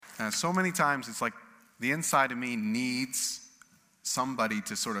So many times it's like the inside of me needs somebody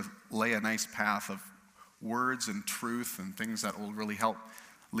to sort of lay a nice path of words and truth and things that will really help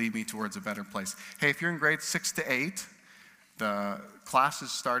lead me towards a better place. Hey, if you're in grades 6 to 8, the class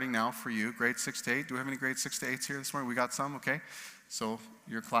is starting now for you, grades 6 to 8. Do we have any grades 6 to 8s here this morning? We got some, okay. So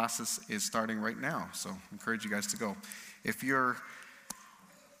your class is starting right now, so I encourage you guys to go. If you're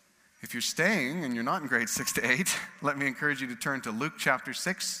staying and you're not in grades 6 to 8, let me encourage you to turn to Luke chapter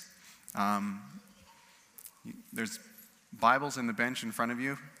 6. There's Bibles in the bench in front of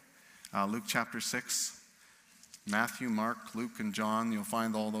you. Luke chapter 6. Matthew, Mark, Luke, and John. You'll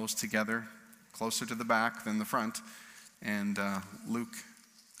find all those together, closer to the back than the front. And Luke,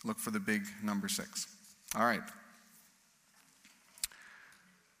 look for the big number 6. All right.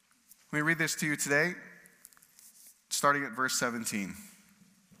 Let me read this to you today, starting at verse 17.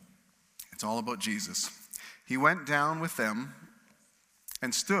 It's all about Jesus. He went down with them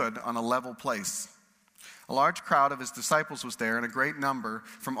and stood on a level place. A large crowd of his disciples was there, and a great number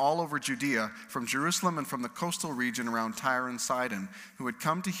from all over Judea, from Jerusalem and from the coastal region around Tyre and Sidon, who had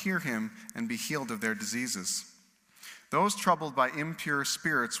come to hear him and be healed of their diseases. Those troubled by impure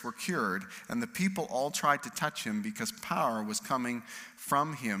spirits were cured, and the people all tried to touch him because power was coming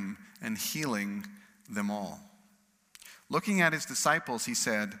from him and healing them all. Looking at his disciples, he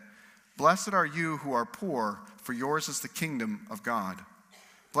said, "Blessed are you who are poor, for yours is the kingdom of God.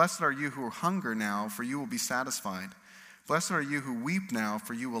 Blessed are you who hunger now, for you will be satisfied. Blessed are you who weep now,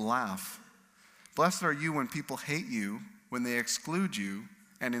 for you will laugh. Blessed are you when people hate you, when they exclude you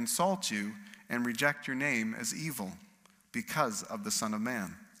and insult you and reject your name as evil, because of the Son of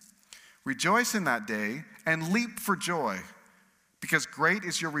Man. Rejoice in that day and leap for joy, because great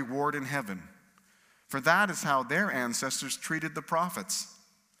is your reward in heaven. For that is how their ancestors treated the prophets.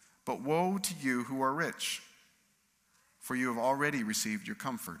 But woe to you who are rich, for you have already received your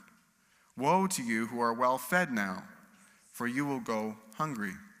comfort. Woe to you who are well fed now, for you will go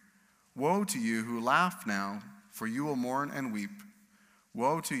hungry. Woe to you who laugh now, for you will mourn and weep.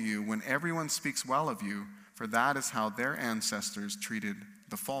 Woe to you when everyone speaks well of you, for that is how their ancestors treated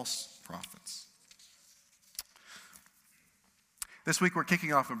the false prophets." This week we're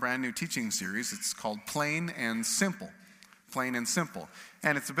kicking off a brand new teaching series. It's called Plain and Simple. Plain and Simple.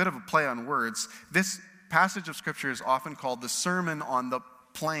 And it's a bit of a play on words. This passage of Scripture is often called the Sermon on the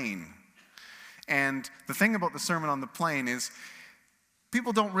Plain. And the thing about the Sermon on the Plain is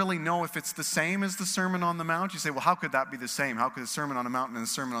people don't really know if it's the same as the Sermon on the Mount. You say, well, how could that be the same? How could the Sermon on the Mountain and the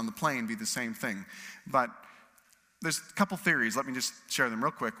Sermon on the Plain be the same thing? But there's a couple theories. Let me just share them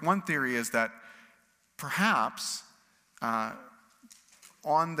real quick. One theory is that perhaps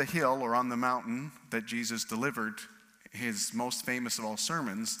on the hill or on the mountain that Jesus delivered his most famous of all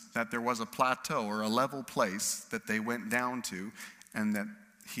sermons, that there was a plateau or a level place that they went down to and that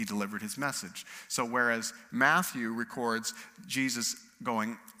he delivered his message. So whereas Matthew records Jesus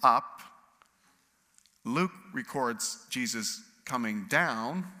going up, Luke records Jesus coming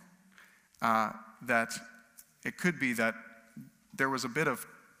down, that it could be that there was a bit of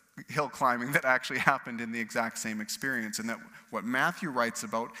hill climbing that actually happened in the exact same experience, and that what Matthew writes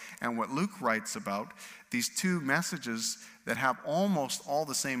about and what Luke writes about, these two messages that have almost all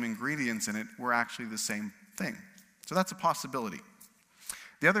the same ingredients in it, were actually the same thing. So that's a possibility.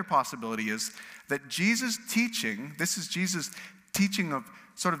 The other possibility is that Jesus' teaching, this is Jesus' teaching of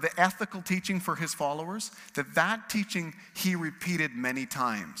sort of the ethical teaching for his followers, that teaching he repeated many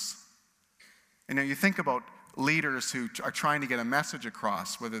times. And now you think about leaders who are trying to get a message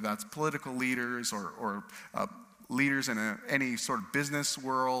across, whether that's political leaders or leaders in any sort of business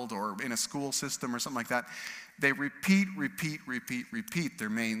world or in a school system or something like that. They repeat their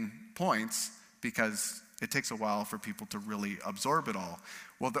main points because it takes a while for people to really absorb it all.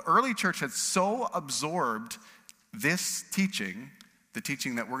 Well, the early church had so absorbed this teaching, the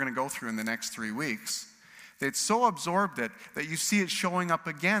teaching that we're going to go through in the next 3 weeks, they'd so absorbed it that you see it showing up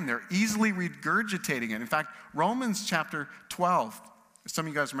again. They're easily regurgitating it. In fact, Romans chapter 12, some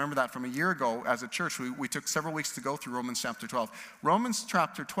of you guys remember that from a year ago as a church. We took several weeks to go through Romans chapter 12. Romans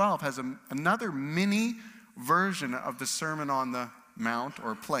chapter 12 has another mini version of the Sermon on the Mount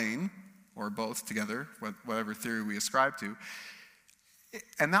or Plain, or both together, whatever theory we ascribe to.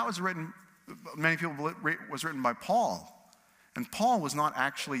 And that was written, many people was written by Paul. And Paul was not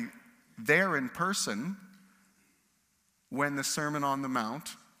actually there in person when the Sermon on the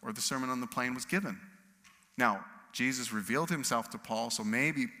Mount or the Sermon on the Plain was given. Now, Jesus revealed himself to Paul, so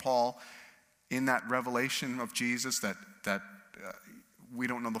maybe Paul, in that revelation of Jesus that we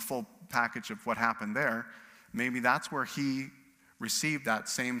don't know the full package of what happened there, maybe that's where he received that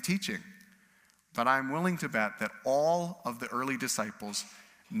same teaching. But I'm willing to bet that all of the early disciples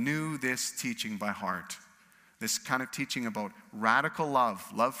knew this teaching by heart. This kind of teaching about radical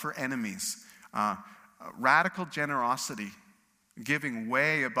love for enemies, radical generosity, giving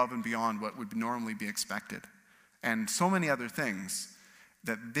way above and beyond what would normally be expected, and so many other things,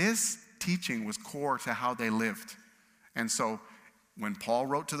 that this teaching was core to how they lived. And so when Paul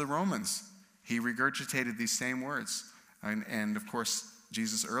wrote to the Romans, he regurgitated these same words. And of course,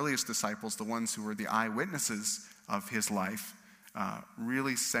 Jesus' earliest disciples, the ones who were the eyewitnesses of his life,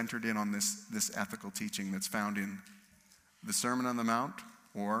 really centered in on this ethical teaching that's found in the Sermon on the Mount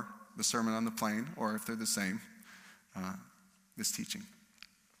or the Sermon on the Plain, or if they're the same, this teaching.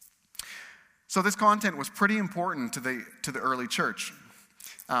 So this content was pretty important to the early church.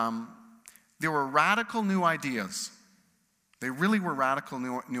 There were radical new ideas. They really were radical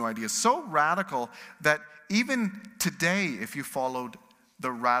new ideas. So radical that even today, if you followed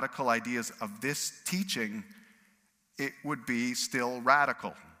the radical ideas of this teaching, it would be still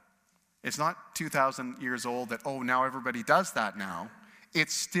radical. It's not 2,000 years old that, oh, now everybody does that now. It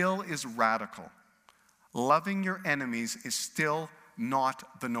still is radical. Loving your enemies is still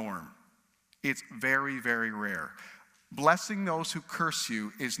not the norm. It's very, very rare. Blessing those who curse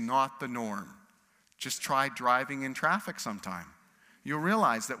you is not the norm. Just try driving in traffic sometime. You'll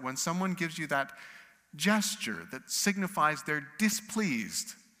realize that when someone gives you that gesture that signifies they're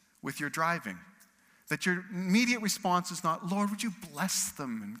displeased with your driving, that your immediate response is not, Lord, would you bless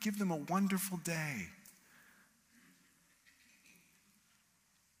them and give them a wonderful day?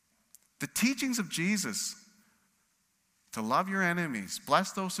 The teachings of Jesus, to love your enemies,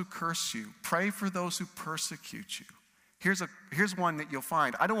 bless those who curse you, pray for those who persecute you. Here's one that you'll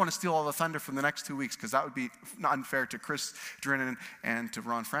find. I don't want to steal all the thunder from the next 2 weeks because that would be unfair to Chris Drennan and to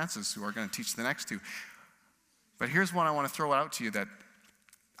Ron Francis, who are going to teach the next two. But here's one I want to throw out to you that,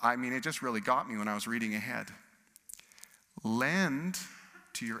 it just really got me when I was reading ahead. Lend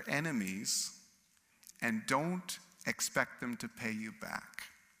to your enemies and don't expect them to pay you back.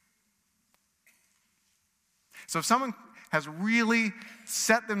 So if someone has really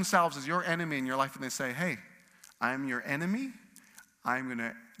set themselves as your enemy in your life and they say, hey, I'm your enemy, I am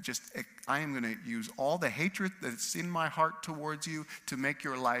going to use all the hatred that's in my heart towards you to make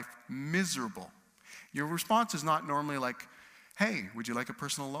your life miserable. Your response is not normally like, hey, would you like a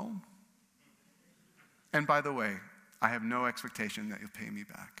personal loan? And by the way, I have no expectation that you'll pay me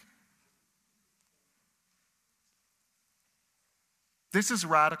back. This is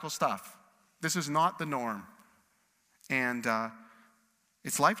radical stuff. This is not the norm. And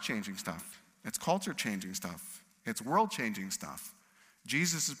it's life-changing stuff. It's culture-changing stuff. It's world-changing stuff.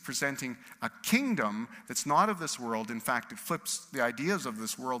 Jesus is presenting a kingdom that's not of this world. In fact, it flips the ideas of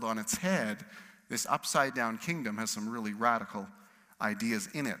this world on its head. This upside-down kingdom has some really radical ideas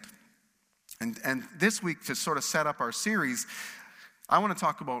in it. And this week, to sort of set up our series, I want to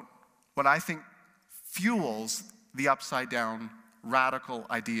talk about what I think fuels the upside-down radical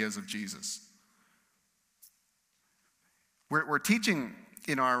ideas of Jesus. We're teaching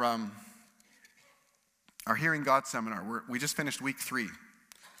in our Hearing God seminar. We just finished week 3.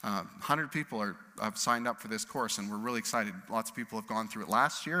 100 people have signed up for this course, and we're really excited. Lots of people have gone through it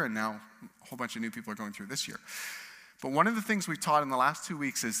last year, and now a whole bunch of new people are going through this year. But one of the things we've taught in the last 2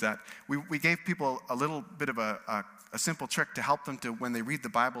 weeks is that we gave people a little bit of a simple trick to help them to, when they read the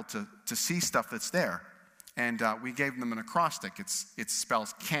Bible, to see stuff that's there. And we gave them an acrostic. It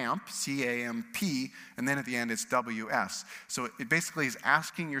spells CAMP, C-A-M-P, and then at the end it's W-S. So it basically is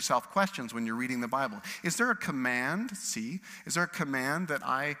asking yourself questions when you're reading the Bible. Is there a command, C? Is there a command that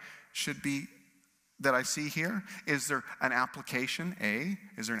I see here? Is there an application, A?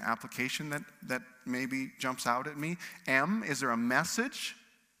 Is there an application that maybe jumps out at me? M, is there a message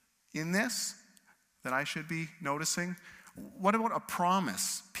in this that I should be noticing? What about a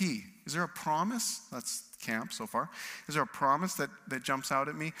promise? P. Is there a promise? That's camp so far. Is there a promise that jumps out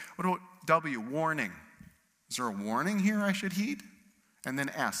at me? What about W? Warning. Is there a warning here I should heed? And then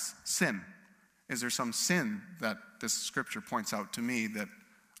S. Sin. Is there some sin that this scripture points out to me that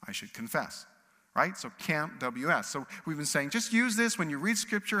I should confess? Right? So camp, WS. So we've been saying, just use this when you read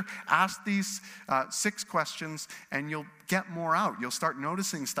scripture, ask these 6 questions, and you'll get more out. You'll start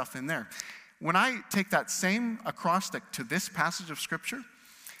noticing stuff in there. When I take that same acrostic to this passage of scripture,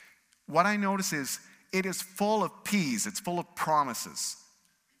 what I notice is it is full of P's. It's full of promises.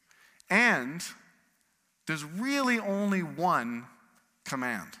 And there's really only one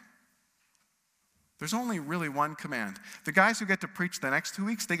command. There's only really one command. The guys who get to preach the next 2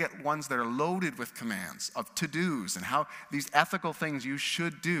 weeks, they get ones that are loaded with commands of to-dos and how these ethical things you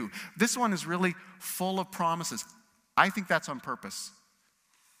should do. This one is really full of promises. I think that's on purpose.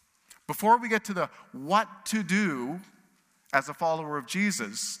 Before we get to the what to do as a follower of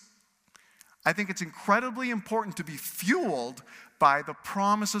Jesus, I think it's incredibly important to be fueled by the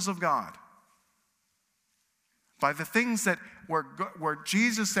promises of God. By the things that where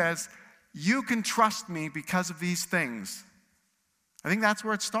Jesus says, you can trust me because of these things. I think that's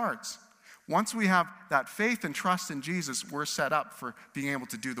where it starts. Once we have that faith and trust in Jesus, we're set up for being able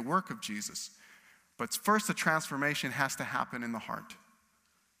to do the work of Jesus. But first, the transformation has to happen in the heart.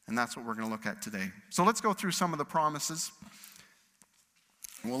 And that's what we're going to look at today. So let's go through some of the promises.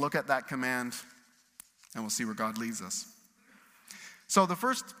 We'll look at that command, and we'll see where God leads us. So the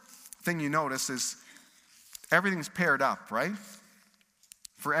first thing you notice is everything's paired up, right?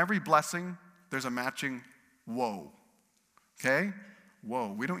 For every blessing, there's a matching woe. Okay?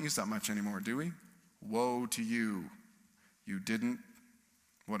 Woe. We don't use that much anymore, do we? Woe to you. You didn't,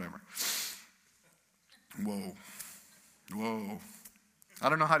 whatever. Whoa. Whoa. I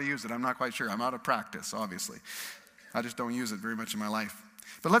don't know how to use it. I'm not quite sure. I'm out of practice, obviously. I just don't use it very much in my life.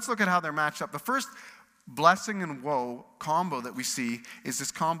 But let's look at how they're matched up. The first blessing and woe combo that we see is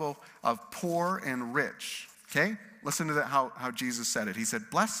this combo of poor and rich. Okay? Listen to how Jesus said it. He said,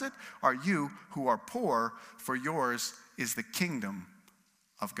 "Blessed are you who are poor, for yours is the kingdom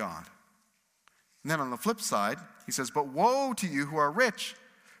of God." And then on the flip side, he says, "But woe to you who are rich,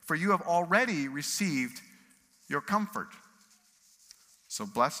 for you have already received your comfort." So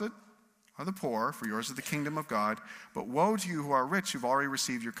blessed are the poor, for yours is the kingdom of God. But woe to you who are rich, who've already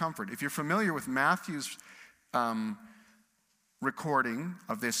received your comfort. If you're familiar with Matthew's recording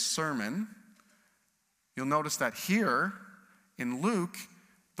of this sermon, you'll notice that here in Luke,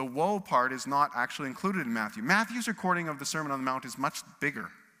 the woe part is not actually included in Matthew. Matthew's recording of the Sermon on the Mount is much bigger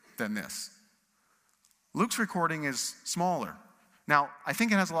than this. Luke's recording is smaller. Now, I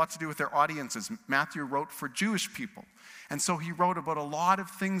think it has a lot to do with their audiences. Matthew wrote for Jewish people. And so he wrote about a lot of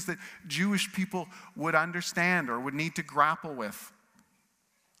things that Jewish people would understand or would need to grapple with.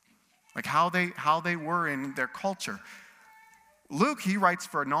 Like how they were in their culture. Luke, he writes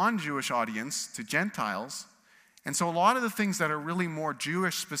for a non-Jewish audience, to Gentiles. And so a lot of the things that are really more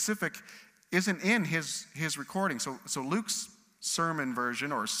Jewish specific isn't in his recording. So Luke's sermon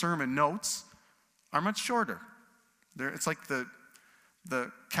version or sermon notes are much shorter. It's like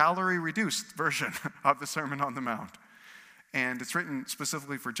the calorie reduced version of the Sermon on the Mount. And it's written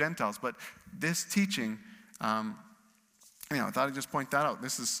specifically for Gentiles. But this teaching, I thought I'd just point that out.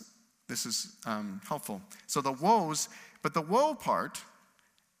 This is helpful. So the woes, but the woe part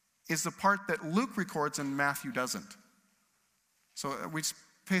is the part that Luke records and Matthew doesn't. So we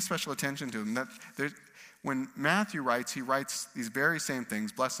pay special attention to them. When Matthew writes, he writes these very same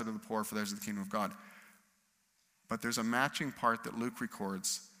things. Blessed are the poor, for theirs is the kingdom of God. But there's a matching part that Luke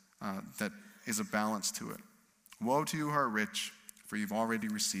records that is a balance to it. Woe to you who are rich, for you've already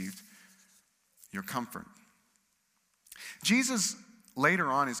received your comfort. Jesus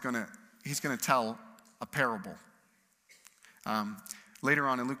later on he's going to tell a parable. Later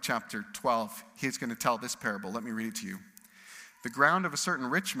on in Luke chapter 12, he's going to tell this parable. Let me read it to you. "The ground of a certain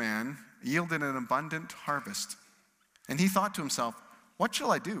rich man yielded an abundant harvest. And he thought to himself, 'What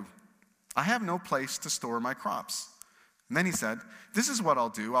shall I do? I have no place to store my crops.' And then he said, 'This is what I'll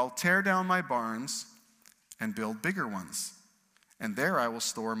do. I'll tear down my barns and build bigger ones. And there I will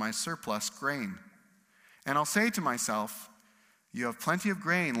store my surplus grain. And I'll say to myself, you have plenty of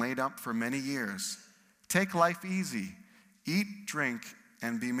grain laid up for many years. Take life easy. Eat, drink,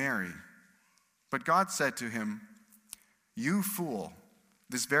 and be merry.' But God said to him, 'You fool,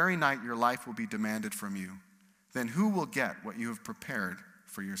 this very night your life will be demanded from you. Then who will get what you have prepared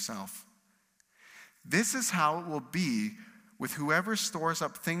for yourself? This is how it will be with whoever stores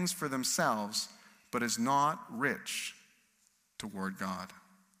up things for themselves, but is not rich toward God.'"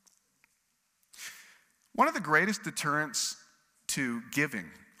 One of the greatest deterrents to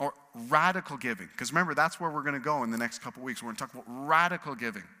giving, or radical giving, because remember, that's where we're going to go in the next couple weeks. We're going to talk about radical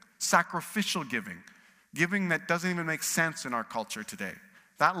giving, sacrificial giving, giving that doesn't even make sense in our culture today.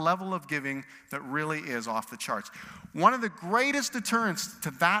 That level of giving that really is off the charts. One of the greatest deterrents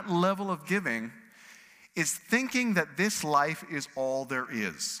to that level of giving is thinking that this life is all there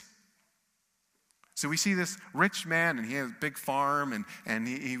is. So we see this rich man, and he has a big farm, and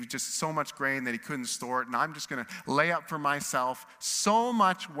he just so much grain that he couldn't store it, and I'm just going to lay up for myself so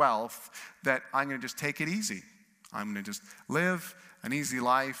much wealth that I'm going to just take it easy. I'm going to just live an easy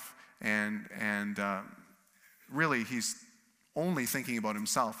life, and really he's only thinking about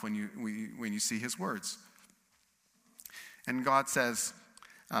himself when you see his words. And God says,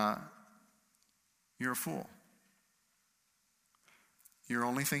 you're a fool. You're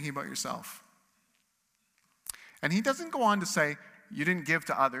only thinking about yourself. And he doesn't go on to say, you didn't give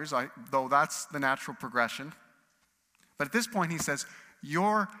to others, though that's the natural progression. But at this point, he says,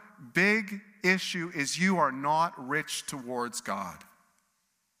 your big issue is you are not rich towards God.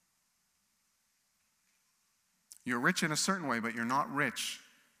 You're rich in a certain way, but you're not rich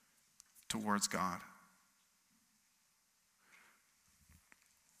towards God.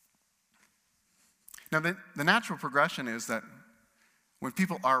 Now, the natural progression is that when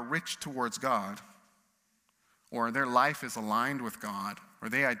people are rich towards God, or their life is aligned with God, or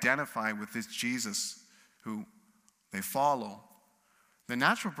they identify with this Jesus who they follow, the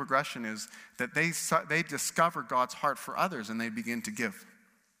natural progression is that they discover God's heart for others and they begin to give.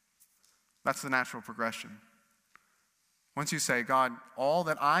 That's the natural progression. Once you say, God, all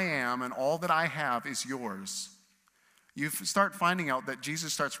that I am and all that I have is yours, you start finding out that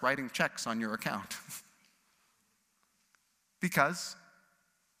Jesus starts writing checks on your account. Because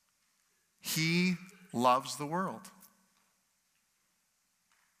he loves the world.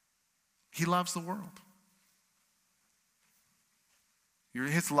 He loves the world.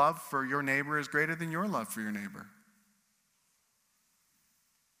 His love for your neighbor is greater than your love for your neighbor.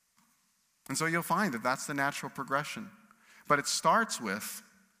 And so you'll find that that's the natural progression. But it starts with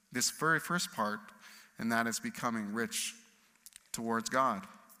this very first part, and that is becoming rich towards God.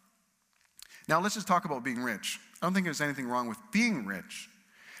 Now let's just talk about being rich. I don't think there's anything wrong with being rich,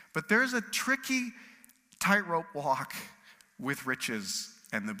 but there's a tricky tightrope walk with riches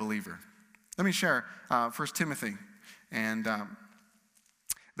and the believer. Let me share 1 Timothy. And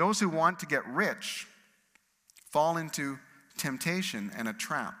those who want to get rich fall into temptation and a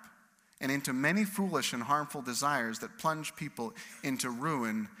trap, and into many foolish and harmful desires that plunge people into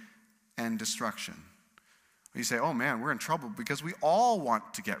ruin and destruction. You say, oh man, we're in trouble because we all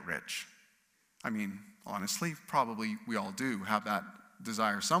want to get rich. I mean, honestly, probably we all do have that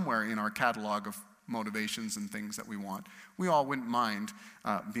desire somewhere in our catalog of motivations and things that we want. We all wouldn't mind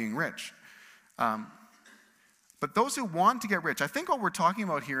being rich. But those who want to get rich, I think what we're talking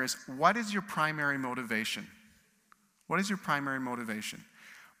about here is, what is your primary motivation? What is your primary motivation?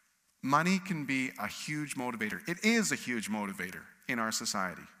 Money can be a huge motivator. It is a huge motivator in our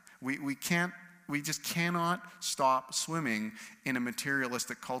society. We just cannot stop swimming in a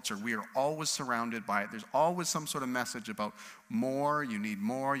materialistic culture. We are always surrounded by it. There's always some sort of message about more, you need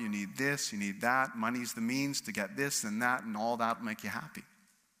this, you need that. Money's the means to get this and that, and all that will make you happy.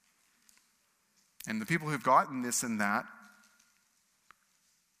 And the people who've gotten this and that,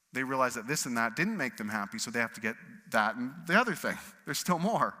 they realize that this and that didn't make them happy, so they have to get that and the other thing. There's still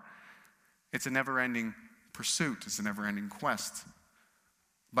more. It's a never-ending pursuit. It's a never-ending quest.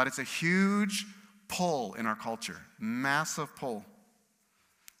 But it's a huge pull in our culture, massive pull.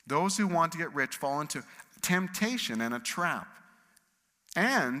 Those who want to get rich fall into temptation and a trap,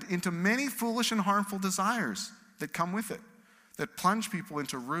 and into many foolish and harmful desires that come with it, that plunge people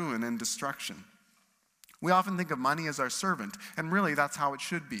into ruin and destruction. We often think of money as our servant, and really that's how it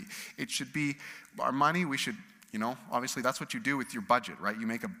should be. It should be our money. We should, obviously that's what you do with your budget, right? You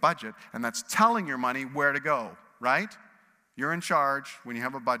make a budget, and that's telling your money where to go, right? You're in charge when you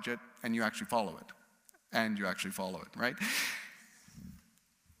have a budget and you actually follow it. Right?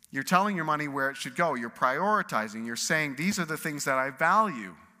 You're telling your money where it should go. You're prioritizing. You're saying, these are the things that I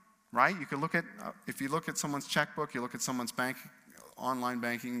value, right? You can look at, if you look at someone's checkbook, you look at someone's online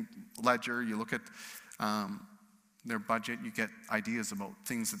banking ledger, you look at their budget, you get ideas about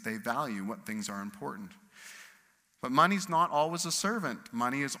things that they value, what things are important. But money's not always a servant.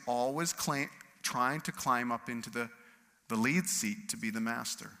 Money is always trying to climb up into the lead seat to be the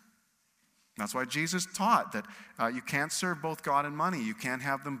master. That's why Jesus taught that you can't serve both God and money. You can't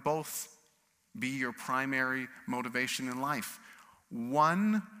have them both be your primary motivation in life.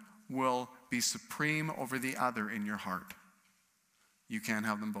 One will be supreme over the other in your heart. You can't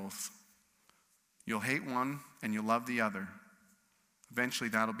have them both. You'll hate one and you'll love the other. Eventually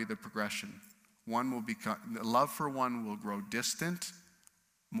that'll be the progression. The love for one will grow distant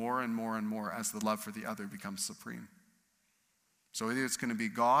more and more and more as the love for the other becomes supreme. So either it's going to be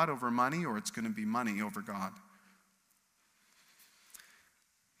God over money, or it's going to be money over God.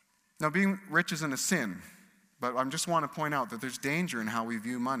 Now, being rich isn't a sin, but I just want to point out that there's danger in how we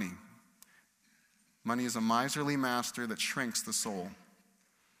view money. Money is a miserly master that shrinks the soul.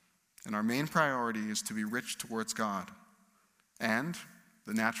 And our main priority is to be rich towards God. And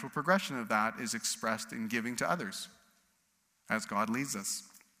the natural progression of that is expressed in giving to others as God leads us.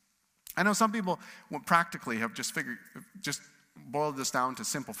 I know some people practically have just boiled this down to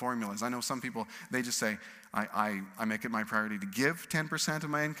simple formulas. I know some people, they just say, I make it my priority to give 10% of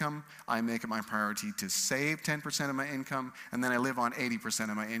my income, I make it my priority to save 10% of my income, and then I live on 80%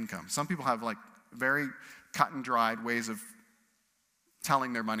 of my income. Some people have very cut and dried ways of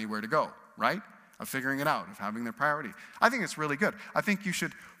telling their money where to go, right? of figuring it out, of having their priority. I think it's really good. I think you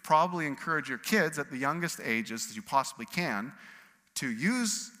should probably encourage your kids at the youngest ages that you possibly can to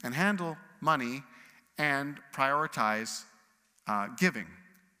use and handle money and prioritize giving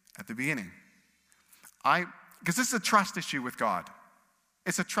at the beginning. Because this is a trust issue with God.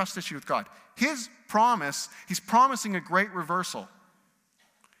 It's a trust issue with God. His promise, he's promising a great reversal.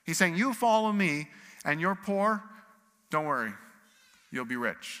 He's saying, you follow me and you're poor, don't worry, you'll be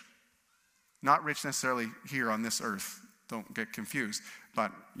rich. Not rich necessarily here on this earth. Don't get confused.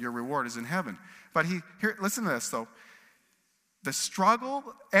 But your reward is in heaven. But here, listen to this though. The struggle,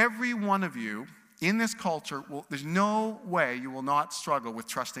 every one of you in this culture, there's no way you will not struggle with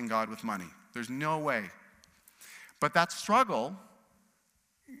trusting God with money. There's no way. But that struggle,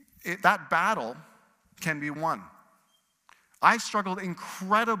 that battle can be won. I struggled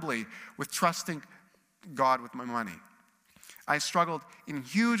incredibly with trusting God with my money. I struggled in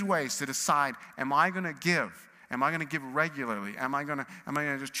huge ways to decide, am I going to give? Am I going to give regularly? Am I going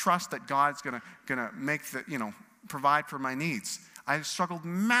to just trust that God's going to make provide for my needs? I struggled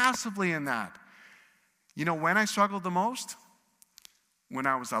massively in that. You know when I struggled the most? When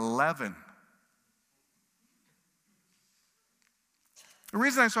I was 11. The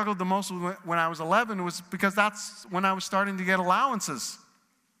reason I struggled the most when I was 11 was because that's when I was starting to get allowances.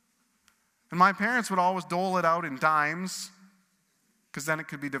 And my parents would always dole it out in dimes, because then it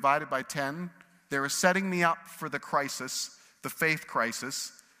could be divided by 10. They were setting me up for the crisis, the faith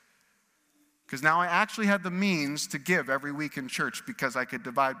crisis, because now I actually had the means to give every week in church because I could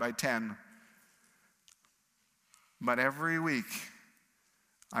divide by 10. But every week,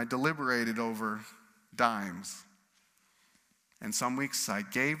 I deliberated over dimes. And some weeks I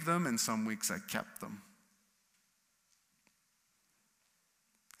gave them, and some weeks I kept them.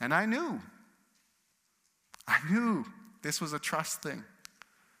 And I knew this was a trust thing.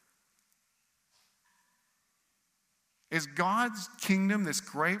 Is God's kingdom, this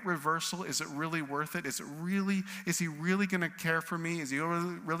great reversal, is it really worth it? Is he really going to care for me? Is he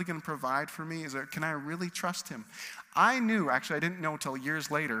really going to provide for me? Can I really trust him? I didn't know until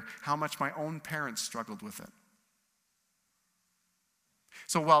years later how much my own parents struggled with it.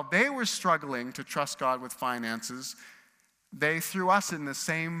 So while they were struggling to trust God with finances, they threw us in the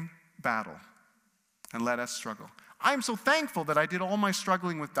same battle and let us struggle. I'm so thankful that I did all my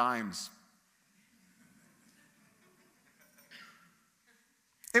struggling with dimes.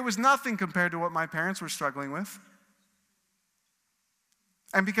 It was nothing compared to what my parents were struggling with.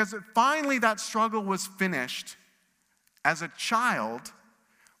 And because finally that struggle was finished, as a child,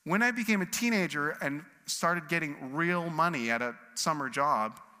 when I became a teenager and started getting real money at a summer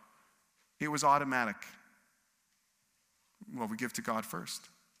job, it was automatic. Well, we give to God first.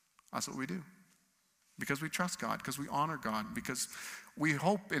 That's what we do. Because we trust God, because we honor God, because we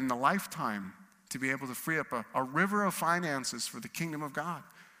hope in the lifetime to be able to free up a river of finances for the kingdom of God.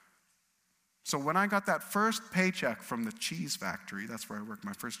 So when I got that first paycheck from the cheese factory, that's where I worked,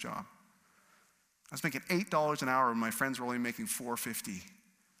 my first job, I was making $8 an hour and my friends were only making $4.50.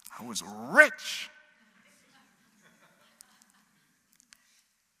 I was rich.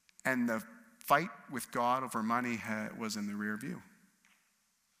 And the fight with God over money was in the rear view.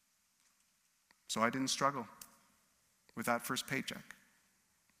 So I didn't struggle with that first paycheck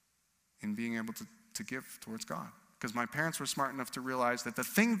in being able to give towards God. Because my parents were smart enough to realize that the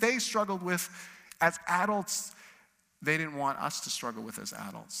thing they struggled with as adults, they didn't want us to struggle with as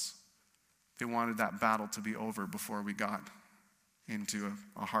adults. They wanted that battle to be over before we got into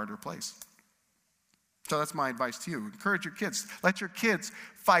a harder place. So that's my advice to you. Encourage your kids. Let your kids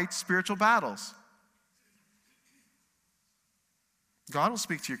fight spiritual battles. God will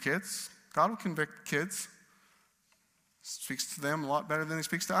speak to your kids. God will convict kids. Speaks to them a lot better than he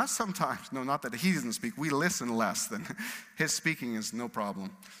speaks to us sometimes. No, not that he doesn't speak. We listen less than his speaking is no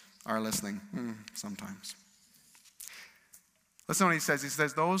problem. Our listening, sometimes. Listen to what he says. He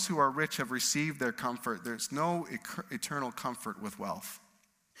says, those who are rich have received their comfort. There's no eternal comfort with wealth.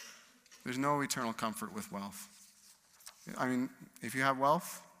 There's no eternal comfort with wealth. I mean, if you have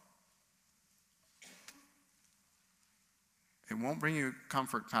wealth, it won't bring you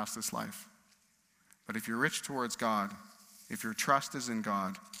comfort past this life. But if you're rich towards God, if your trust is in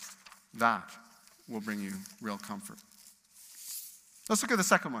God, that will bring you real comfort. Let's look at the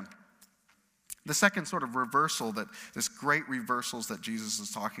second one. The second sort of reversal, this great reversals that Jesus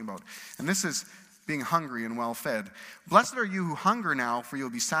is talking about. And this is being hungry and well fed. Blessed are you who hunger now, for you'll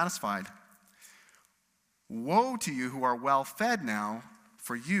be satisfied. Woe to you who are well fed now,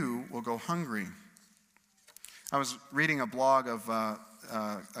 for you will go hungry. I was reading a blog of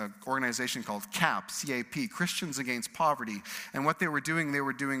an organization called CAP, C-A-P, Christians Against Poverty. And what they were doing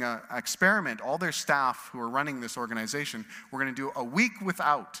an experiment. All their staff who were running this organization were going to do a week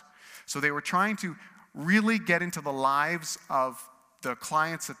without. So they were trying to really get into the lives of the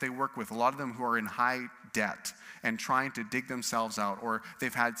clients that they work with, a lot of them who are in high debt and trying to dig themselves out, or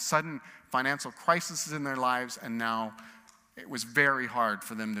they've had sudden financial crises in their lives, and now it was very hard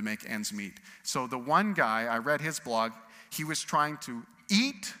for them to make ends meet. So the one guy, I read his blog, he was trying to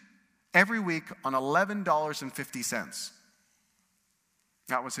eat every week on $11.50.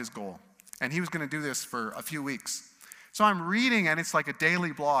 That was his goal. And he was going to do this for a few weeks. So I'm reading, and it's like a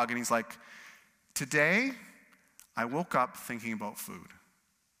daily blog, and he's like, today, I woke up thinking about food.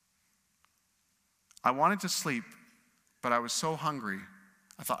 I wanted to sleep, but I was so hungry.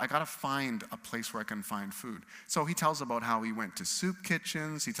 I thought, I got to find a place where I can find food. So he tells about how he went to soup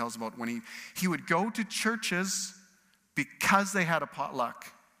kitchens. He tells about when he would go to churches because they had a potluck.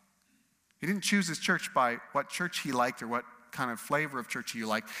 He didn't choose his church by what church he liked or what kind of flavor of church he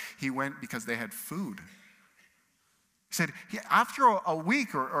liked. He went because they had food. He said, after a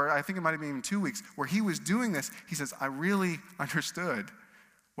week, or I think it might have been even 2 weeks, where he was doing this, he says, I really understood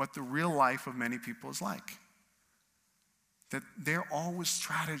what the real life of many people is like. That they're always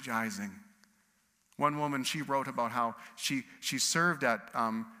strategizing. One woman, she wrote about how she served at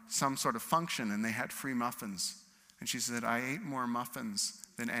some sort of function and they had free muffins. And she said, I ate more muffins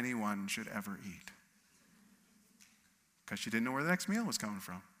than anyone should ever eat. Because she didn't know where the next meal was coming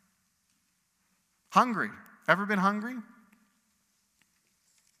from. Hungry. Ever been hungry?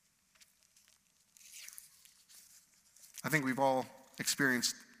 I think we've all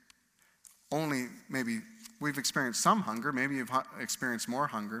experienced we've experienced some hunger. Maybe you've experienced more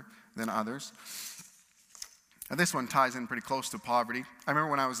hunger than others. And this one ties in pretty close to poverty. I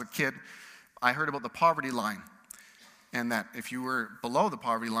remember when I was a kid, I heard about the poverty line. And that if you were below the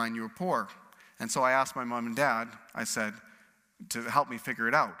poverty line, you were poor. And so I asked my mom and dad, I said, to help me figure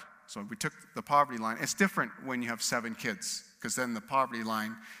it out. So we took the poverty line. It's different when you have 7 kids, because then the poverty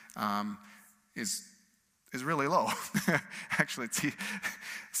line is really low. Actually,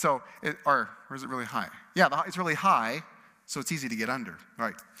 or is it really high? Yeah, it's really high, so it's easy to get under.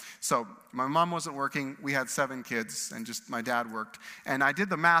 Right. So my mom wasn't working. We had 7 kids, and just my dad worked. And I did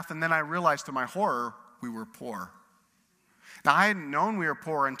the math, and then I realized to my horror, we were poor. Now, I hadn't known we were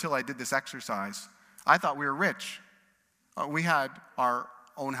poor until I did this exercise. I thought we were rich. We had our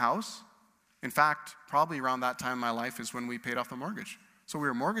own house. In fact, probably around that time in my life is when we paid off the mortgage. So we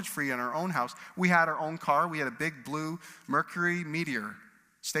were mortgage-free in our own house. We had our own car. We had a big blue Mercury Meteor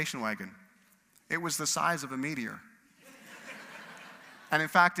station wagon. It was the size of a Meteor. And in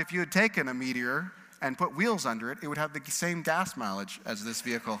fact, if you had taken a Meteor and put wheels under it, it would have the same gas mileage as this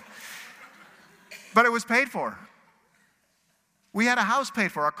vehicle. But it was paid for. We had a house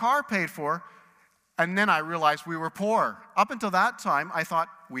paid for, a car paid for, and then I realized we were poor. Up until that time, I thought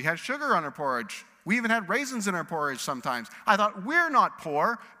we had sugar on our porridge. We even had raisins in our porridge sometimes. I thought we're not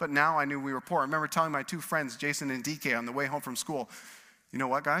poor, but now I knew we were poor. I remember telling my 2 friends, Jason and DK, on the way home from school, you know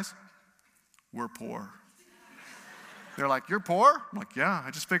what, guys? We're poor. They're like, you're poor? I'm like, yeah,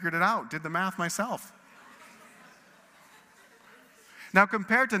 I just figured it out, did the math myself. Now,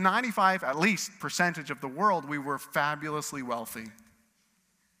 compared to 95, at least, percentage of the world, we were fabulously wealthy.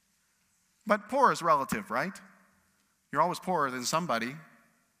 But poor is relative, right? You're always poorer than somebody.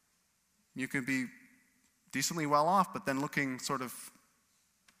 You can be decently well off, but then looking sort of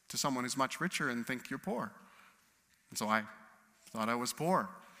to someone who's much richer and think you're poor. And so I thought I was poor.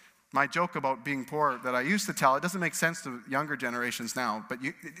 My joke about being poor that I used to tell, it doesn't make sense to younger generations now, but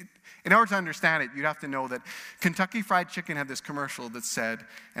in order to understand it, you'd have to know that Kentucky Fried Chicken had this commercial that said,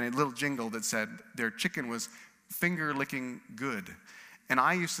 and a little jingle that said their chicken was finger-licking good. And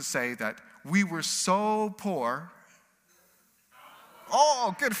I used to say that we were so poor.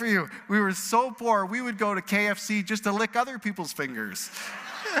 Oh, good for you. We were so poor, we would go to KFC just to lick other people's fingers.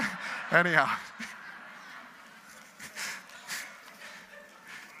 Anyhow.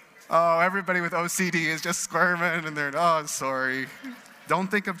 Oh, everybody with OCD is just squirming and they're, oh, sorry.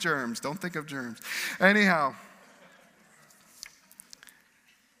 Don't think of germs. Don't think of germs. Anyhow.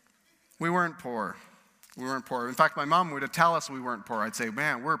 We weren't poor. We weren't poor. In fact, my mom would tell us we weren't poor. I'd say,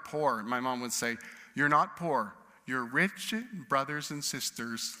 man, we're poor. And my mom would say, you're not poor. You're rich brothers and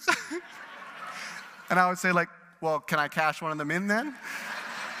sisters. And I would say, like, well, can I cash one of them in then?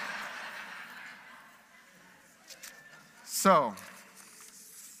 So,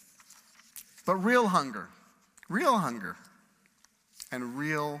 but real hunger, and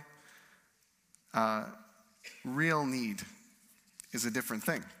real need is a different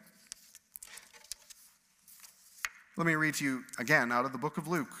thing. Let me read to you again out of the book of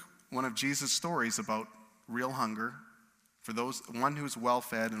Luke, one of Jesus' stories about real hunger for those, one who is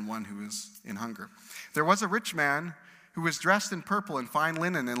well-fed and one who is in hunger. There was a rich man who was dressed in purple and fine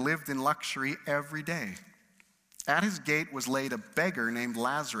linen and lived in luxury every day. At his gate was laid a beggar named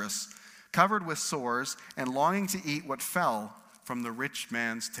Lazarus, covered with sores and longing to eat what fell from the rich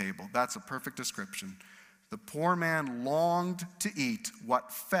man's table. That's a perfect description. The poor man longed to eat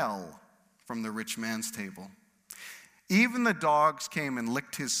what fell from the rich man's table. Even the dogs came and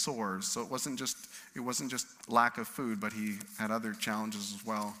licked his sores. So it wasn't just lack of food, but he had other challenges as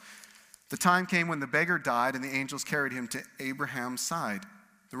well. The time came when the beggar died and the angels carried him to Abraham's side.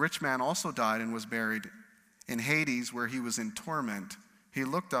 The rich man also died and was buried in Hades, where he was in torment. He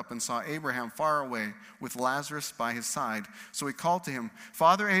looked up and saw Abraham far away with Lazarus by his side. So he called to him,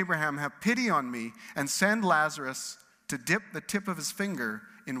 "Father Abraham, have pity on me and send Lazarus to dip the tip of his finger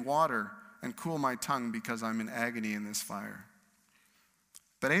in water and cool my tongue because I'm in agony in this fire."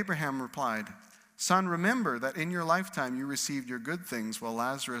 But Abraham replied, "Son, remember that in your lifetime you received your good things while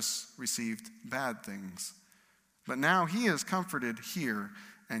Lazarus received bad things. But now he is comforted here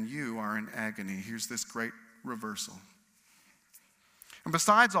and you are in agony." Here's this great reversal. And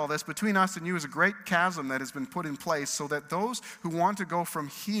besides all this, between us and you is a great chasm that has been put in place so that those who want to go from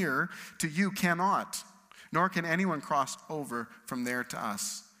here to you cannot, nor can anyone cross over from there to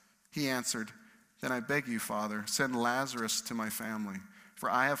us. He answered, "Then I beg you, Father, send Lazarus to my family, for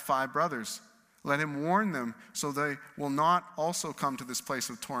I have 5 brothers. Let him warn them so they will not also come to this place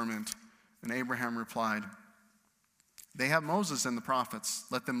of torment." And Abraham replied, "They have Moses and the prophets.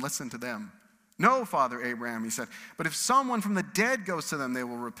 Let them listen to them." "No, Father Abraham," he said, "but if someone from the dead goes to them, they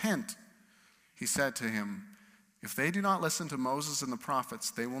will repent." He said to him, "If they do not listen to Moses and the prophets,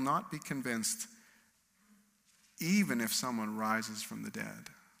 they will not be convinced, even if someone rises from the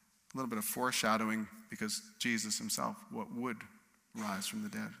dead." A little bit of foreshadowing, because Jesus himself would rise from the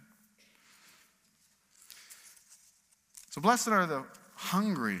dead. So blessed are the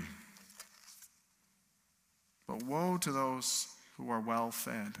hungry, but woe to those who are well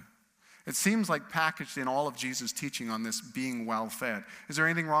fed. It seems like packaged in all of Jesus' teaching on this being well fed. Is there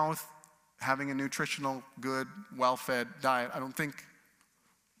anything wrong with having a nutritional, good, well-fed diet? I don't think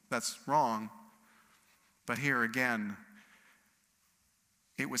that's wrong. But here again,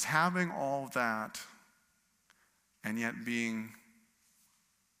 it was having all that and yet being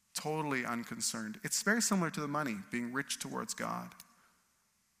totally unconcerned. It's very similar to the money, being rich towards God.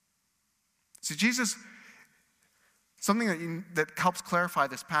 See, Jesus, something that helps clarify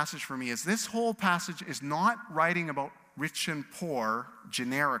this passage for me is this whole passage is not writing about rich and poor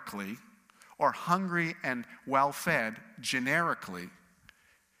generically or hungry and well-fed generically.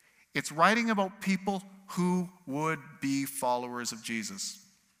 It's writing about people who would be followers of Jesus.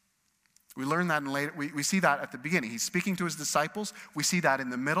 We learn that later. We see that at the beginning. He's speaking to his disciples. We see that in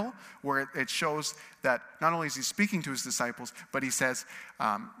the middle, where it shows that not only is he speaking to his disciples, but he says,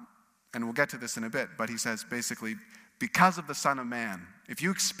 and we'll get to this in a bit, but he says basically, because of the Son of Man. If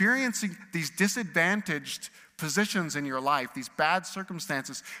you're experiencing these disadvantaged positions in your life, these bad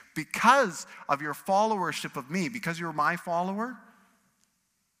circumstances, because of your followership of me, because you're my follower,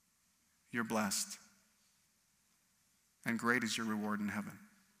 you're blessed. And great is your reward in heaven.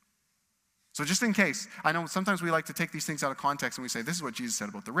 So just in case, I know sometimes we like to take these things out of context and we say, this is what Jesus said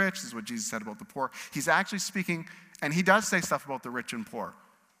about the rich, this is what Jesus said about the poor. He's actually speaking, and he does say stuff about the rich and poor,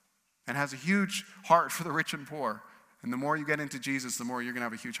 and has a huge heart for the rich and poor. And the more you get into Jesus, the more you're going to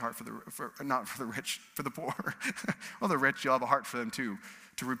have a huge heart not for the rich, for the poor. Well, the rich, you'll have a heart for them too,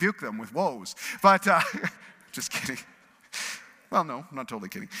 to rebuke them with woes. But, just kidding. Well, no, I'm not totally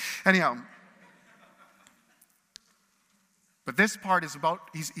kidding. Anyhow, but this part is about,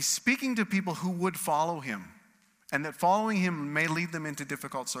 he's speaking to people who would follow him, and that following him may lead them into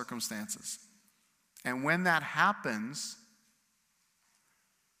difficult circumstances. And when that happens,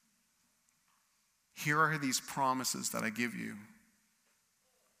 here are these promises that I give you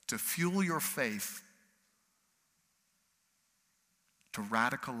to fuel your faith to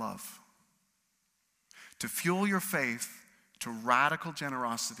radical love, to fuel your faith to radical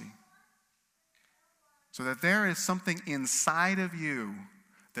generosity, so that there is something inside of you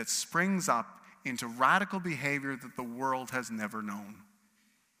that springs up into radical behavior that the world has never known.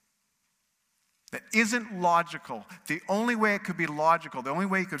 That isn't logical. The only way it could be logical, the only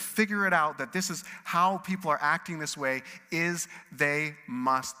way you could figure it out that this is how people are acting this way is they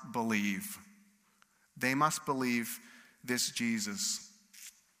must believe. They must believe this Jesus.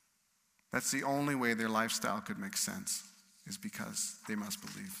 That's the only way their lifestyle could make sense, is because they must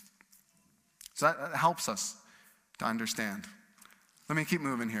believe. So that helps us to understand. Let me keep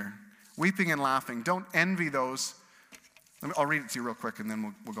moving here. Weeping and laughing. Don't envy those I'll read it to you real quick and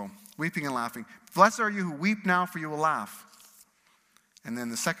then we'll go. Weeping and laughing. Blessed are you who weep now, for you will laugh. And then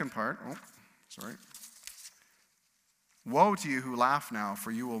the second part, woe to you who laugh now,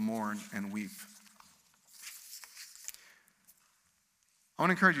 for you will mourn and weep. I want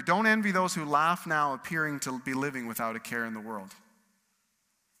to encourage you, don't envy those who laugh now, appearing to be living without a care in the world.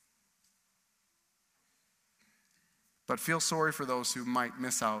 But feel sorry for those who might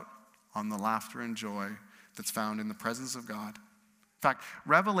miss out on the laughter and joy that's found in the presence of God. In fact,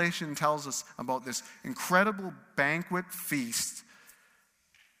 Revelation tells us about this incredible banquet feast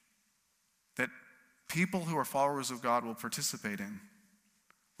that people who are followers of God will participate in.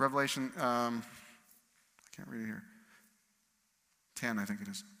 Revelation, I can't read it here. 10, I think it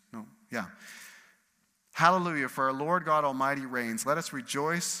is. No, yeah. Hallelujah, for our Lord God Almighty reigns. Let us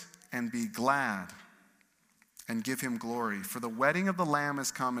rejoice and be glad and give him glory. For the wedding of the Lamb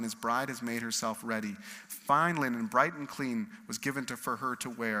has come, and his bride has made herself ready. Fine linen, bright and clean, was given for her to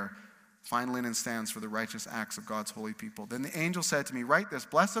wear. Fine linen stands for the righteous acts of God's holy people. Then the angel said to me, write this,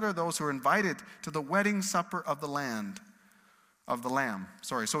 blessed are those who are invited to the wedding supper of the Lamb.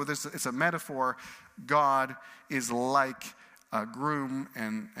 So it's a metaphor. God is like a groom,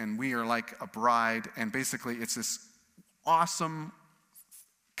 and we are like a bride. And basically, it's this awesome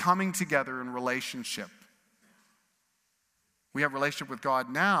coming together in relationship. We have a relationship with God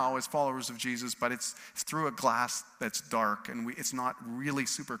now as followers of Jesus, but it's through a glass that's dark, and it's not really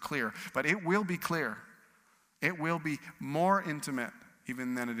super clear. But it will be clear. It will be more intimate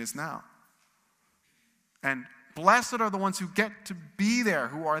even than it is now. And blessed are the ones who get to be there,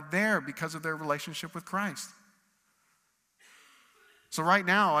 who are there because of their relationship with Christ. So right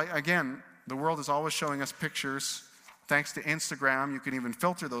now, again, the world is always showing us pictures. Thanks to Instagram, you can even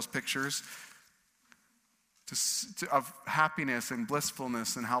filter those pictures of happiness and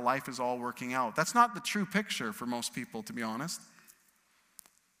blissfulness and how life is all working out. That's not the true picture for most people, to be honest.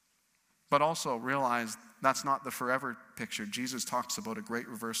 But also realize that's not the forever picture. Jesus talks about a great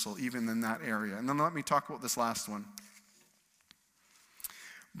reversal even in that area. And then let me talk about this last one.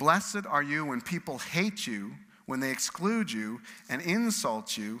 Blessed are you when people hate you, when they exclude you and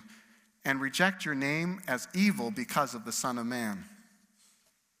insult you and reject your name as evil because of the Son of Man.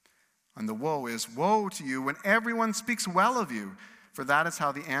 And the woe is, woe to you when everyone speaks well of you, for that is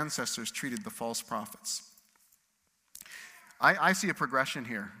how the ancestors treated the false prophets. I see a progression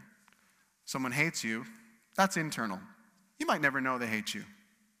here. Someone hates you, that's internal. You might never know they hate you.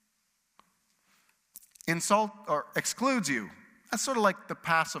 Insult or excludes you, that's sort of like the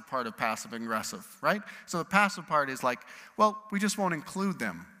passive part of passive and aggressive, right? So the passive part is like, well, we just won't include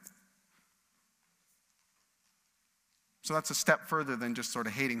them. So that's a step further than just sort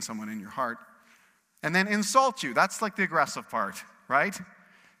of hating someone in your heart. And then insult you. That's like the aggressive part, right?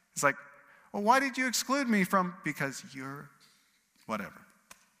 It's like, well, why did you exclude me from? Because you're whatever.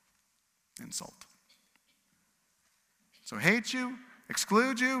 Insult. So hate you,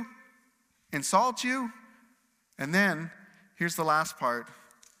 exclude you, insult you, and then, here's the last part,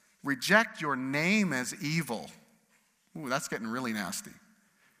 reject your name as evil. Ooh, that's getting really nasty.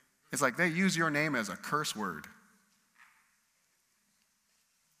 It's like they use your name as a curse word.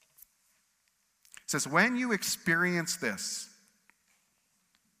 It says, when you experience this,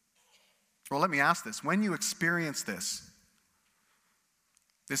 well, let me ask this. When you experience this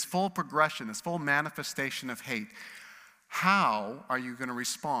full progression, this full manifestation of hate, how are you going to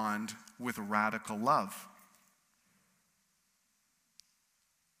respond with radical love?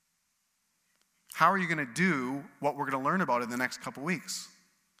 How are you going to do what we're going to learn about in the next couple weeks?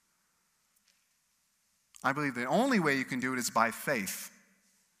 I believe the only way you can do it is by faith.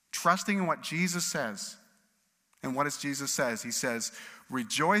 Trusting in what Jesus says. And what does Jesus says? He says,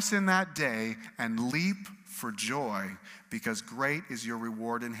 rejoice in that day and leap for joy, because great is your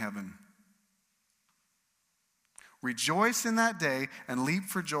reward in heaven. Rejoice in that day and leap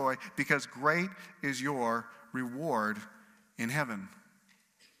for joy, because great is your reward in heaven.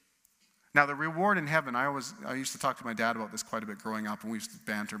 Now, the reward in heaven, I used to talk to my dad about this quite a bit growing up, and we used to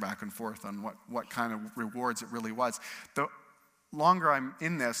banter back and forth on what kind of rewards it really was. The longer I'm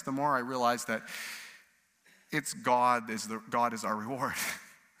in this, the more I realize that it's God is our reward.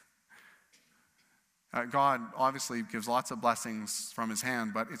 God obviously gives lots of blessings from his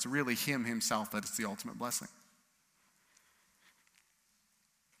hand, but it's really him himself that is the ultimate blessing.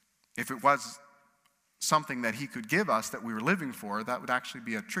 If it was something that he could give us that we were living for, that would actually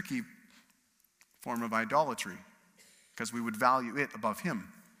be a tricky form of idolatry, because we would value it above him.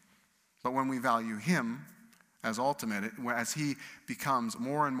 But when we value him as ultimate, as he becomes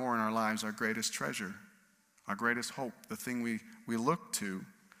more and more in our lives our greatest treasure, our greatest hope, the thing we look to,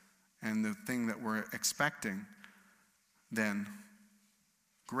 and the thing that we're expecting, then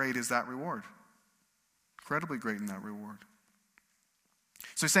great is that reward. Incredibly great in that reward.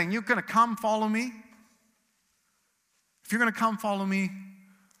 So he's saying, you're going to come follow me? If you're going to come follow me,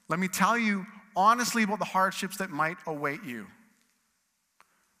 let me tell you honestly about the hardships that might await you.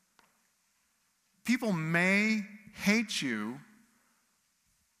 People may hate you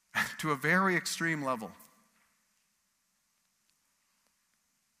to a very extreme level.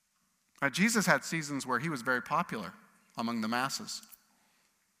 Jesus had seasons where he was very popular among the masses.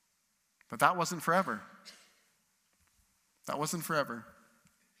 But that wasn't forever. That wasn't forever.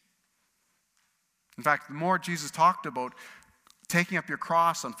 In fact, the more Jesus talked about taking up your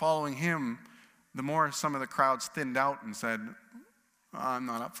cross and following him, the more some of the crowds thinned out and said, I'm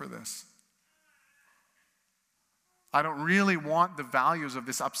not up for this. I don't really want the values of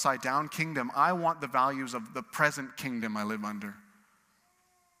this upside down kingdom. I want the values of the present kingdom I live under.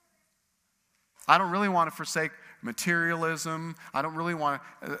 I don't really want to forsake materialism. I don't really want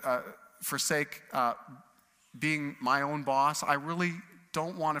to forsake being my own boss. I really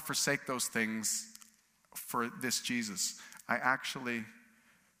don't want to forsake those things for this Jesus.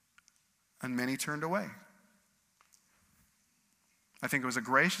 And many turned away. I think it was a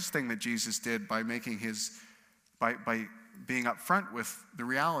gracious thing that Jesus did by by being upfront with the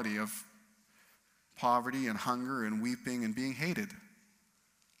reality of poverty and hunger and weeping and being hated.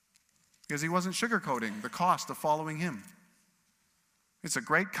 Because he wasn't sugarcoating the cost of following him. It's a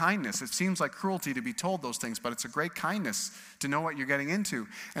great kindness. It seems like cruelty to be told those things, but it's a great kindness to know what you're getting into.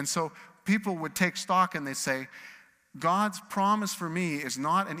 And so people would take stock and they say, God's promise for me is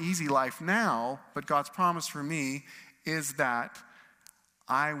not an easy life now, but God's promise for me is that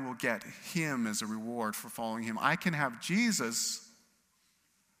I will get him as a reward for following him. I can have Jesus,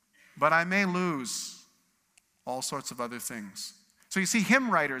 but I may lose all sorts of other things. So you see hymn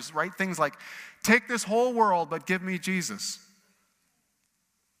writers write things like, take this whole world, but give me Jesus.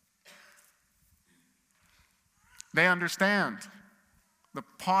 They understand the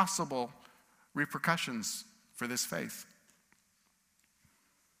possible repercussions for this faith.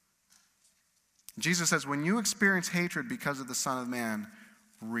 Jesus says, when you experience hatred because of the Son of Man,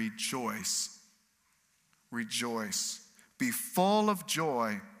 rejoice. Rejoice. Be full of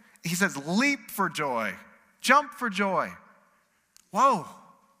joy. He says, leap for joy. Jump for joy. Whoa.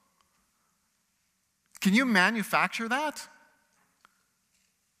 Can you manufacture that?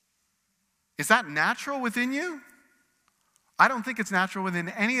 Is that natural within you? I don't think it's natural within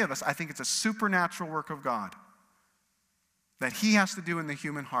any of us. I think it's a supernatural work of God that he has to do in the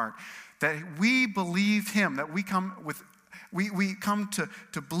human heart. That we believe him, that we come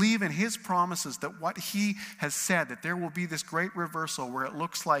to believe in his promises, that what he has said, that there will be this great reversal where it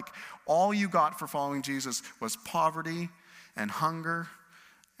looks like all you got for following Jesus was poverty and hunger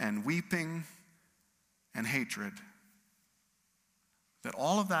and weeping and hatred. That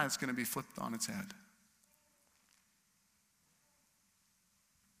all of that is going to be flipped on its head.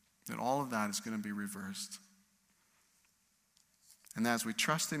 That all of that is going to be reversed. And as we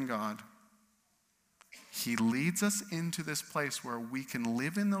trust in God, he leads us into this place where we can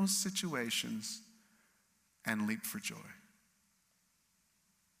live in those situations and leap for joy.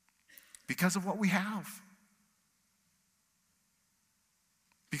 Because of what we have.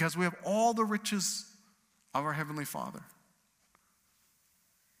 Because we have all the riches of our Heavenly Father.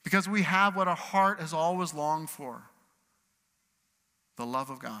 Because we have what our heart has always longed for. The love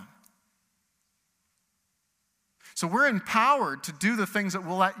of God. So we're empowered to do the things that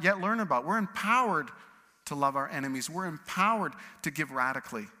we'll yet learn about. We're empowered to love our enemies. We're empowered to give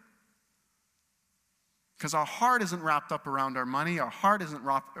radically. Because our heart isn't wrapped up around our money. Our heart isn't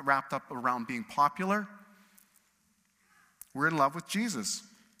wrapped up around being popular. We're in love with Jesus.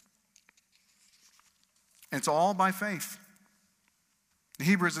 It's all by faith. In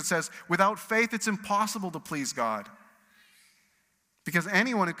Hebrews it says, without faith it's impossible to please God. Because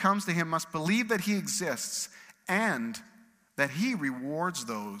anyone who comes to him must believe that he exists and that he rewards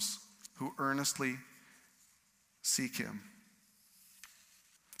those who earnestly seek him.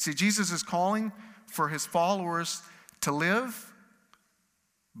 See, Jesus is calling for his followers to live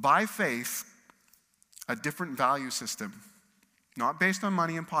by faith a different value system. Not based on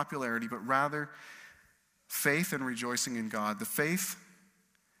money and popularity, but rather faith and rejoicing in God. The faith,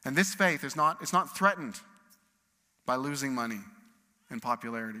 and this faith it's not threatened by losing money and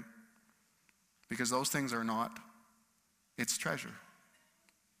popularity. Because those things are not its treasure.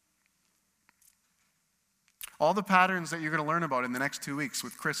 All the patterns that you're going to learn about in the next 2 weeks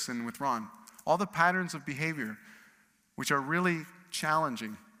with Chris and with Ron, all the patterns of behavior, which are really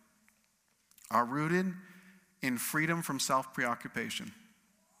challenging, are rooted in freedom from self-preoccupation,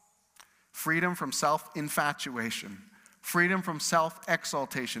 freedom from self-infatuation, freedom from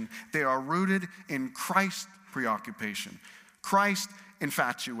self-exaltation. They are rooted in Christ preoccupation, Christ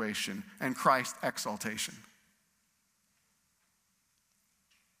infatuation, and Christ exaltation.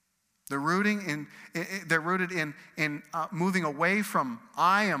 They're rooted in moving away from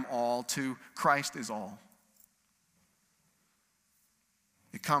I am all to Christ is all.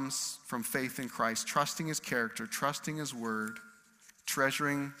 It comes from faith in Christ, trusting his character, trusting his word,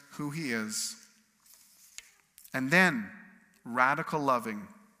 treasuring who he is, and then radical loving,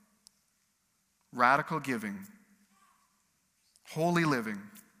 radical giving, holy living,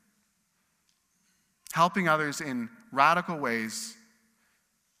 helping others in radical ways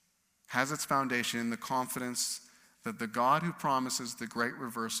has its foundation in the confidence that the God who promises the great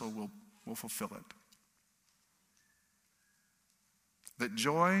reversal will fulfill it. That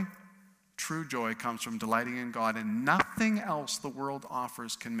joy, true joy, comes from delighting in God, and nothing else the world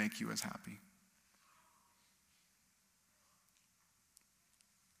offers can make you as happy.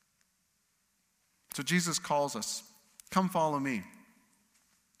 So Jesus calls us, come follow me.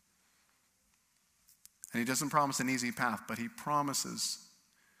 And he doesn't promise an easy path, but he promises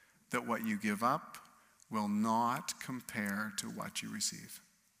that what you give up will not compare to what you receive.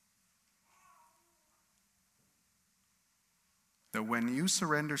 That when you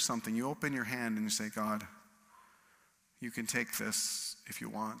surrender something, you open your hand and you say, God, you can take this if you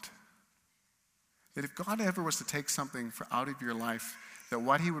want. That if God ever was to take something out of your life, that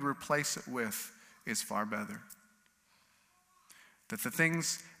what he would replace it with is far better. That the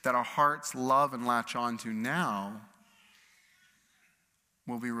things that our hearts love and latch on to now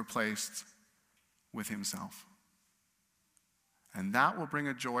will be replaced with himself. And that will bring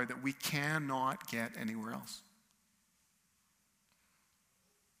a joy that we cannot get anywhere else.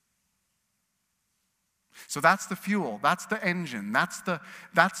 So that's the fuel, that's the engine, it's that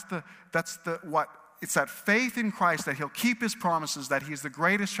faith in Christ that he'll keep his promises, that he's the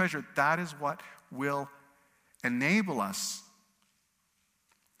greatest treasure. That is what will enable us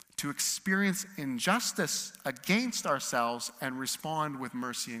to experience injustice against ourselves and respond with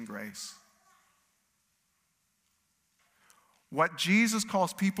mercy and grace. What Jesus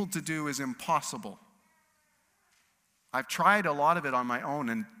calls people to do is impossible. I've tried a lot of it on my own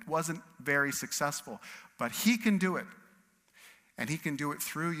and wasn't very successful. But he can do it. And he can do it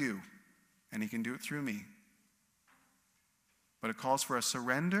through you. And he can do it through me. But it calls for a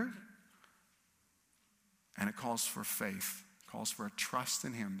surrender. And it calls for faith. It calls for a trust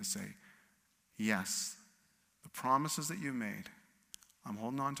in him to say, yes, the promises that you made, I'm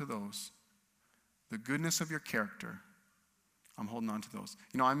holding on to those. The goodness of your character, I'm holding on to those.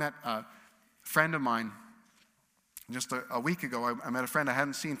 You know, I met a friend of mine just a week ago. I met a friend I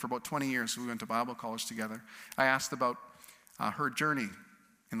hadn't seen for about 20 years. We went to Bible college together. I asked about her journey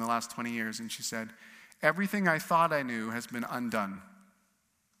in the last 20 years, and she said, everything I thought I knew has been undone.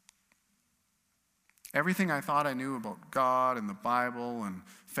 Everything I thought I knew about God and the Bible and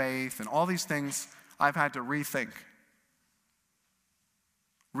faith and all these things, I've had to rethink.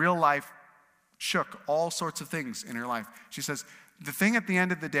 Real life shook all sorts of things in her life. She says, the thing at the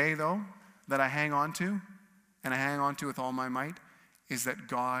end of the day, though, that I hang on to, and I hang on to with all my might, is that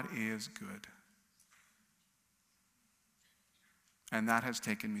God is good. And that has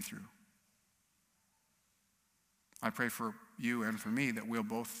taken me through. I pray for you and for me that we'll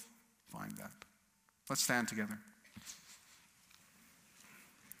both find that. Let's stand together.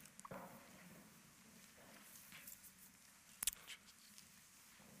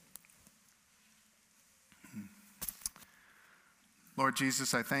 Lord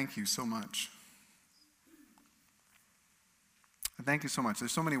Jesus, I thank you so much. I thank you so much.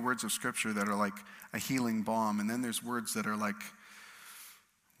 There's so many words of Scripture that are like a healing balm, and then there's words that are like,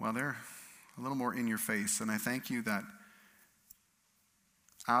 well, they're a little more in your face. And I thank you that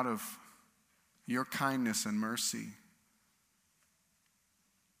out of your kindness and mercy,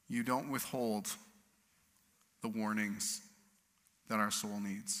 you don't withhold the warnings that our soul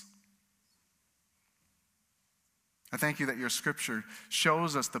needs. I thank you that your Scripture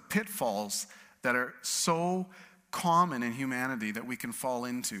shows us the pitfalls that are so common in humanity that we can fall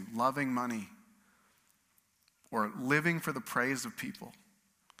into, loving money or living for the praise of people.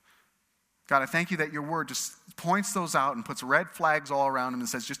 God, I thank you that your word just points those out and puts red flags all around them and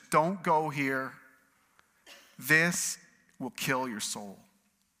says, just don't go here. This will kill your soul.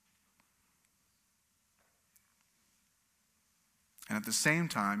 And at the same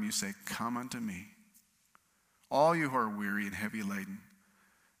time, you say, come unto me, all you who are weary and heavy laden,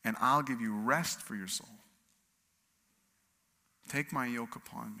 and I'll give you rest for your soul. Take my yoke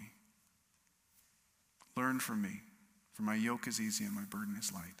upon me. Learn from me, for my yoke is easy and my burden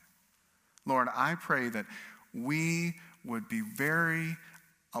is light. Lord, I pray that we would be very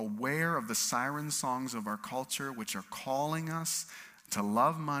aware of the siren songs of our culture, which are calling us to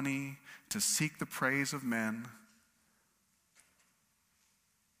love money, to seek the praise of men,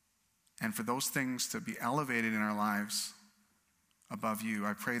 and for those things to be elevated in our lives above you.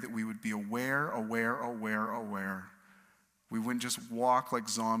 I pray that we would be aware. We wouldn't just walk like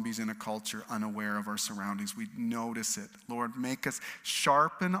zombies in a culture unaware of our surroundings. We'd notice it. Lord, make us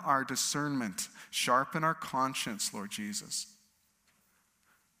sharpen our discernment, sharpen our conscience, Lord Jesus.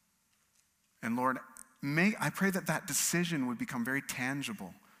 And Lord, I pray that that decision would become very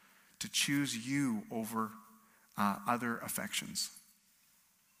tangible to choose you over other affections.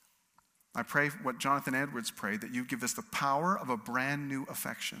 I pray what Jonathan Edwards prayed, that you give us the power of a brand new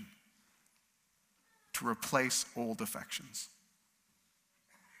affection to replace old affections.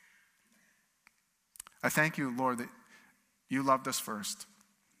 I thank you, Lord, that you loved us first.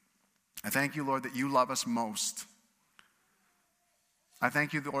 I thank you, Lord, that you love us most. I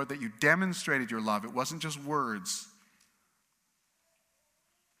thank you, Lord, that you demonstrated your love. It wasn't just words,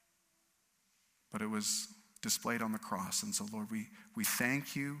 but it was displayed on the cross. And so, Lord, we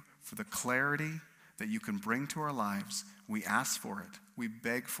thank you for the clarity that you can bring to our lives. We ask for it. We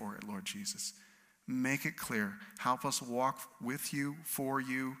beg for it, Lord Jesus. Make it clear. Help us walk with you, for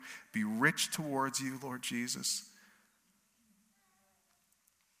you, be rich towards you, Lord Jesus.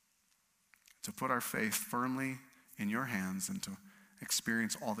 To put our faith firmly in your hands and to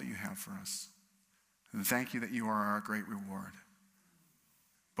experience all that you have for us. And thank you that you are our great reward,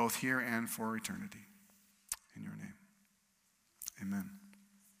 both here and for eternity. In your name, amen.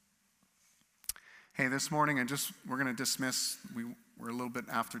 Hey, this morning, we're going to dismiss. We're a little bit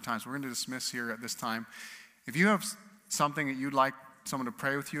after time, so we're going to dismiss here at this time. If you have something that you'd like someone to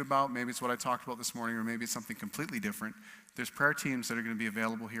pray with you about, maybe it's what I talked about this morning, or maybe it's something completely different, there's prayer teams that are going to be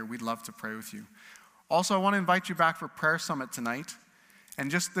available here. We'd love to pray with you. Also, I want to invite you back for Prayer Summit tonight.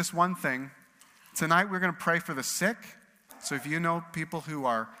 And just this one thing, tonight we're going to pray for the sick. So if you know people who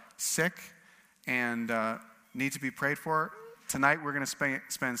are sick and need to be prayed for, tonight we're going to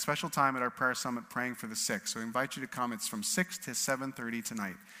spend special time at our Prayer Summit praying for the sick. So I invite you to come. It's from 6 to 7:30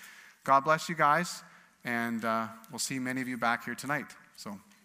 tonight. God bless you guys, and we'll see many of you back here tonight. So